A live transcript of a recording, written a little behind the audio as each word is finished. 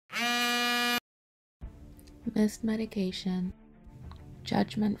Missed medication,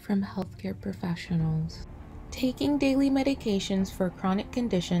 judgment from healthcare professionals. Taking daily medications for chronic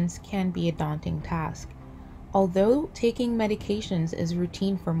conditions can be a daunting task. Although taking medications is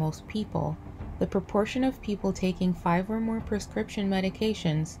routine for most people, the proportion of people taking 5 or more prescription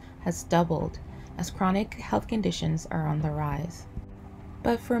medications has doubled as chronic health conditions are on the rise.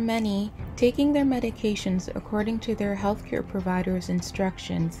 But for many, taking their medications according to their healthcare provider's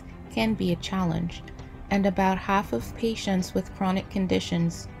instructions can be a challenge, and about half of patients with chronic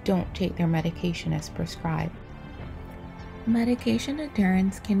conditions don't take their medication as prescribed. Medication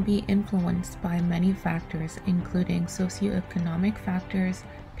adherence can be influenced by many factors, including socioeconomic factors,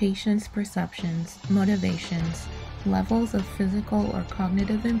 patients' perceptions, motivations, levels of physical or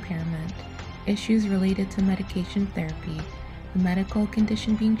cognitive impairment, issues related to medication therapy, the medical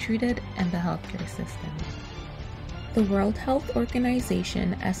condition being treated, and the healthcare system. The World Health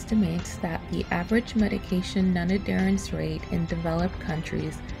Organization estimates that the average medication non-adherence rate in developed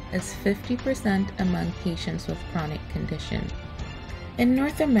countries is 50% among patients with chronic condition. In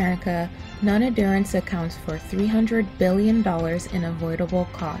North America, non-adherence accounts for $300 billion in avoidable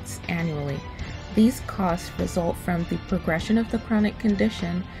costs annually. These costs result from the progression of the chronic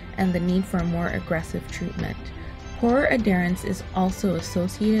condition and the need for more aggressive treatment. Poor adherence is also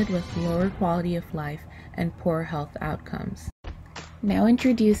associated with lower quality of life and poor health outcomes. Now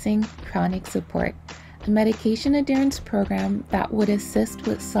introducing Chronic Support, a medication adherence program that would assist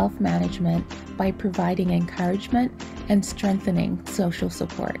with self-management by providing encouragement and strengthening social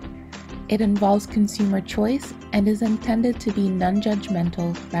support. It involves consumer choice and is intended to be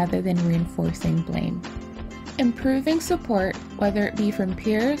non-judgmental rather than reinforcing blame. Improving support, whether it be from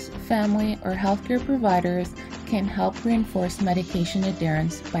peers, family, or healthcare providers, can help reinforce medication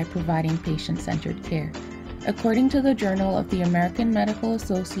adherence by providing patient-centered care. According to the Journal of the American Medical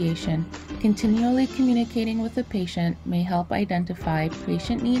Association, continually communicating with the patient may help identify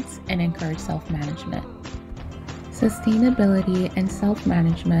patient needs and encourage self-management. Sustainability and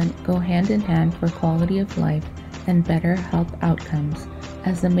self-management go hand in hand for quality of life and better health outcomes,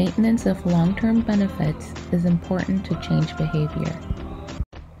 as the maintenance of long-term benefits is important to change behavior.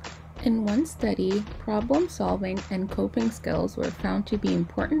 In one study, problem-solving and coping skills were found to be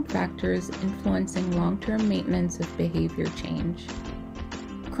important factors influencing long-term maintenance of behavior change.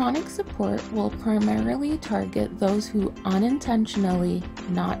 Chronic support will primarily target those who unintentionally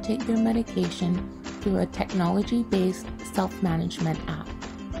not take their medication through a technology-based self-management app.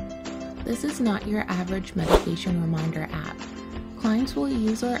 This is not your average medication reminder app. Clients will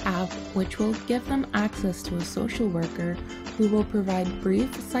use our app, which will give them access to a social worker who will provide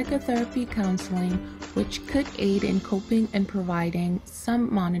brief psychotherapy counseling, which could aid in coping and providing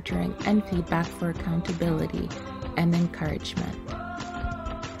some monitoring and feedback for accountability and encouragement.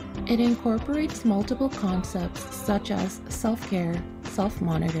 It incorporates multiple concepts such as self-care,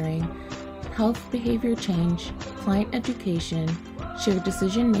 self-monitoring, health behavior change, client education, shared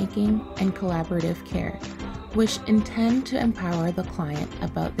decision-making, and collaborative care, which intend to empower the client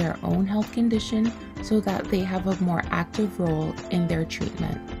about their own health condition so that they have a more active role in their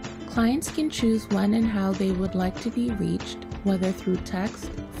treatment. Clients can choose when and how they would like to be reached, whether through text,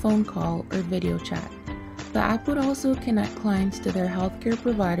 phone call, or video chat. The app would also connect clients to their healthcare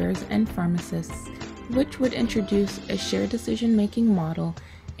providers and pharmacists, which would introduce a shared decision-making model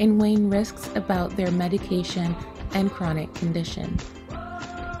in weighing risks about their medication and chronic condition.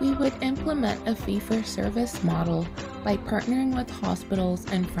 We would implement a fee-for-service model by partnering with hospitals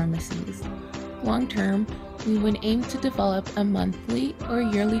and pharmacies. Long-term, we would aim to develop a monthly or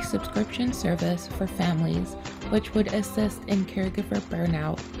yearly subscription service for families, which would assist in caregiver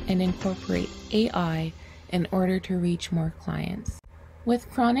burnout and incorporate AI in order to reach more clients. With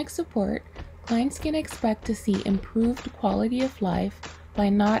chronic support, clients can expect to see improved quality of life by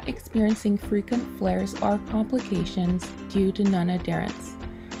not experiencing frequent flares or complications due to non-adherence.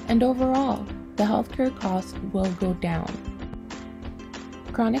 And overall, the healthcare costs will go down.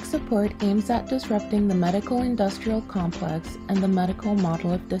 Chronic support aims at disrupting the medical industrial complex and the medical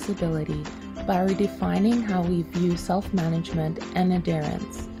model of disability by redefining how we view self-management and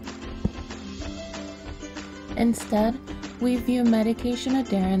adherence. Instead, we view medication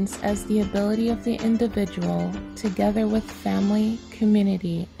adherence as the ability of the individual, together with family,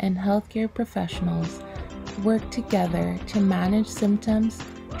 community, and healthcare professionals, work together to manage symptoms,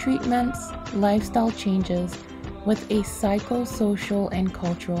 treatments, lifestyle changes with a psychosocial and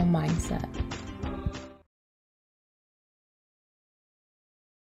cultural mindset.